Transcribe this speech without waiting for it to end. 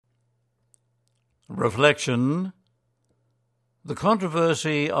Reflection: The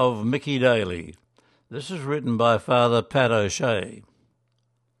Controversy of Mickey Daly. This is written by Father Pat O'Shea.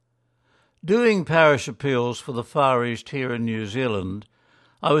 Doing parish appeals for the Far East here in New Zealand,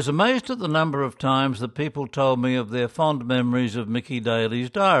 I was amazed at the number of times that people told me of their fond memories of Mickey Daly's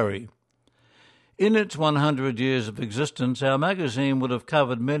diary. In its 100 years of existence, our magazine would have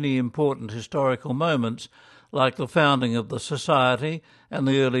covered many important historical moments, like the founding of the Society and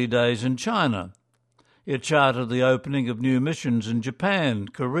the early days in China. It charted the opening of new missions in Japan,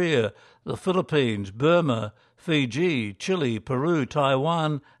 Korea, the Philippines, Burma, Fiji, Chile, Peru,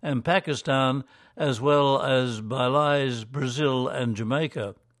 Taiwan and Pakistan, as well as Belize, Brazil and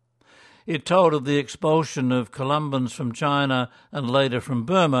Jamaica. It told of the expulsion of Columbans from China and later from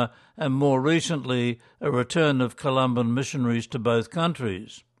Burma, and more recently a return of Columban missionaries to both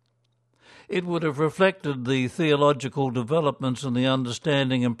countries. It would have reflected the theological developments in the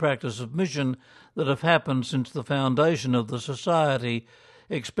understanding and practice of mission that have happened since the foundation of the Society,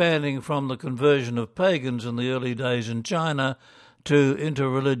 expanding from the conversion of pagans in the early days in China to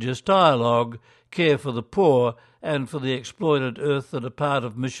interreligious dialogue, care for the poor, and for the exploited earth that are part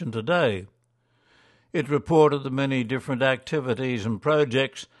of mission today. It reported the many different activities and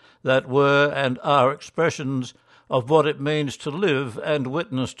projects that were and are expressions of what it means to live and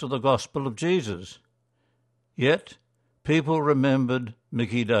witness to the gospel of Jesus. Yet, people remembered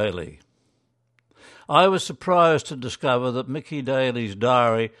Mickey Daly. I was surprised to discover that Mickey Daly's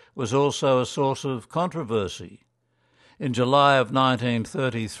diary was also a source of controversy. In July of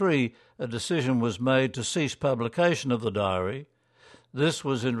 1933, a decision was made to cease publication of the diary. This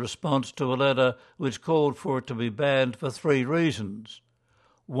was in response to a letter which called for it to be banned for 3 reasons.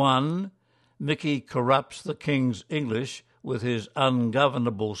 1. Mickey corrupts the King's English with his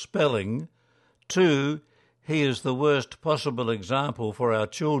ungovernable spelling. 2. He is the worst possible example for our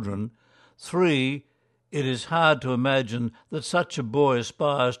children. 3. It is hard to imagine that such a boy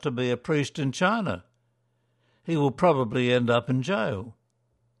aspires to be a priest in China. He will probably end up in jail.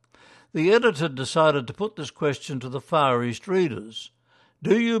 The editor decided to put this question to the Far East readers.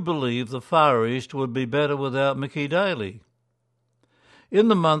 Do you believe the Far East would be better without Mickey Daly? In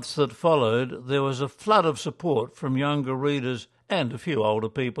the months that followed, there was a flood of support from younger readers and a few older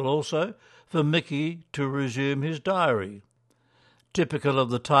people also for Mickey to resume his diary. Typical of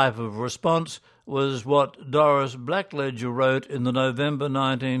the type of response was what Doris Blackledger wrote in the November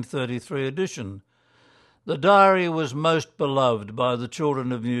 1933 edition. The diary was most beloved by the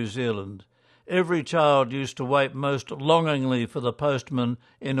children of New Zealand. Every child used to wait most longingly for the postman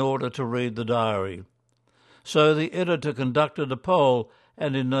in order to read the diary. So the editor conducted a poll,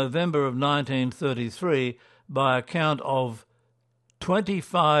 and in November of 1933, by a count of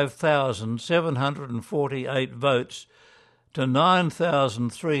 25,748 votes to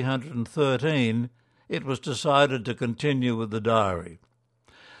 9,313, it was decided to continue with the diary.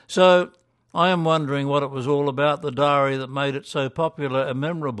 So I am wondering what it was all about the diary that made it so popular and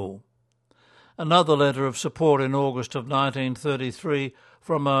memorable. Another letter of support in August of 1933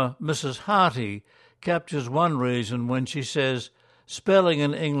 from a Mrs. Harty captures one reason when she says, "Spelling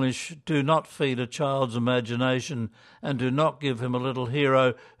and English do not feed a child's imagination and do not give him a little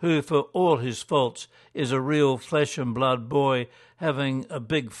hero who, for all his faults, is a real flesh and blood boy having a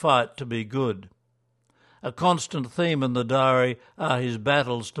big fight to be good." A constant theme in the diary are his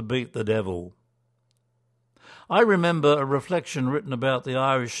battles to beat the devil. I remember a reflection written about the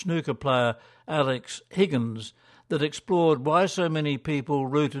Irish snooker player Alex Higgins that explored why so many people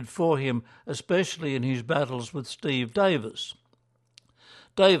rooted for him, especially in his battles with Steve Davis.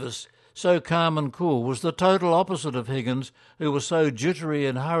 Davis, so calm and cool, was the total opposite of Higgins, who was so jittery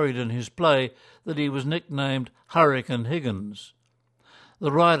and hurried in his play that he was nicknamed Hurricane Higgins.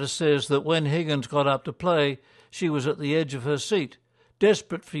 The writer says that when Higgins got up to play, she was at the edge of her seat,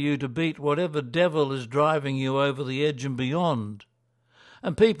 desperate for you to beat whatever devil is driving you over the edge and beyond.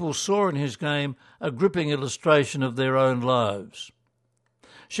 And people saw in his game a gripping illustration of their own lives.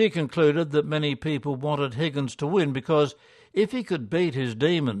 She concluded that many people wanted Higgins to win because if he could beat his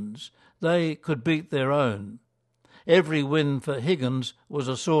demons, they could beat their own. Every win for Higgins was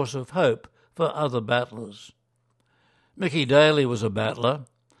a source of hope for other battlers. Mickey Daly was a battler.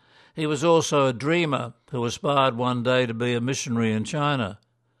 He was also a dreamer who aspired one day to be a missionary in China.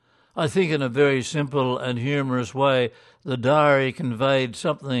 I think in a very simple and humorous way, the diary conveyed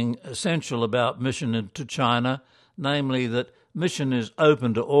something essential about mission to China, namely that mission is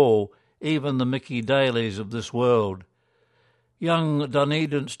open to all, even the Mickey Dalys of this world. Young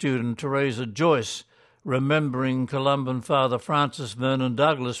Dunedin student Teresa Joyce, remembering Columban Father Francis Vernon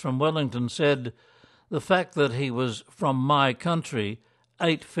Douglas from Wellington, said, "The fact that he was from my country,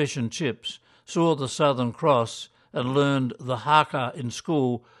 ate fish and chips, saw the Southern Cross and learned the haka in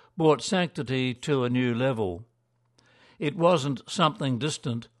school brought sanctity to a new level. It wasn't something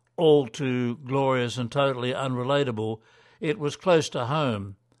distant, all too glorious and totally unrelatable. It was close to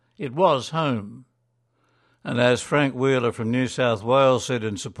home. It was home. And as Frank Wheeler from New South Wales said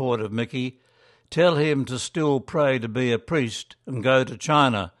in support of Mickey, tell him to still pray to be a priest and go to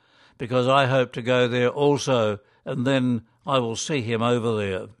China, because I hope to go there also, and then I will see him over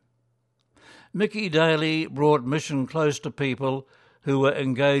there. Mickey Daly brought mission close to people who were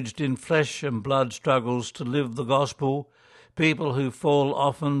engaged in flesh and blood struggles to live the gospel, people who fall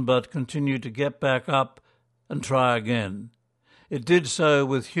often but continue to get back up and try again. It did so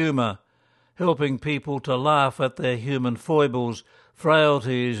with humour, helping people to laugh at their human foibles,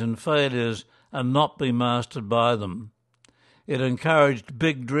 frailties and failures and not be mastered by them. It encouraged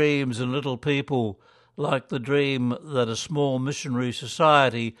big dreams in little people, like the dream that a small missionary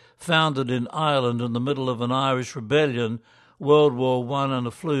society founded in Ireland in the middle of an Irish rebellion, World War I and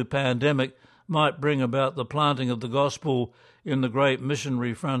a flu pandemic might bring about the planting of the gospel in the great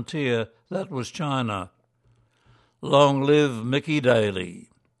missionary frontier that was China. Long live Mickey Daly.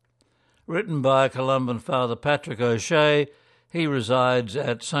 Written by Columban Father Patrick O'Shea, he resides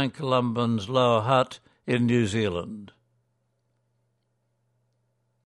at St Columban's Lower Hutt in New Zealand.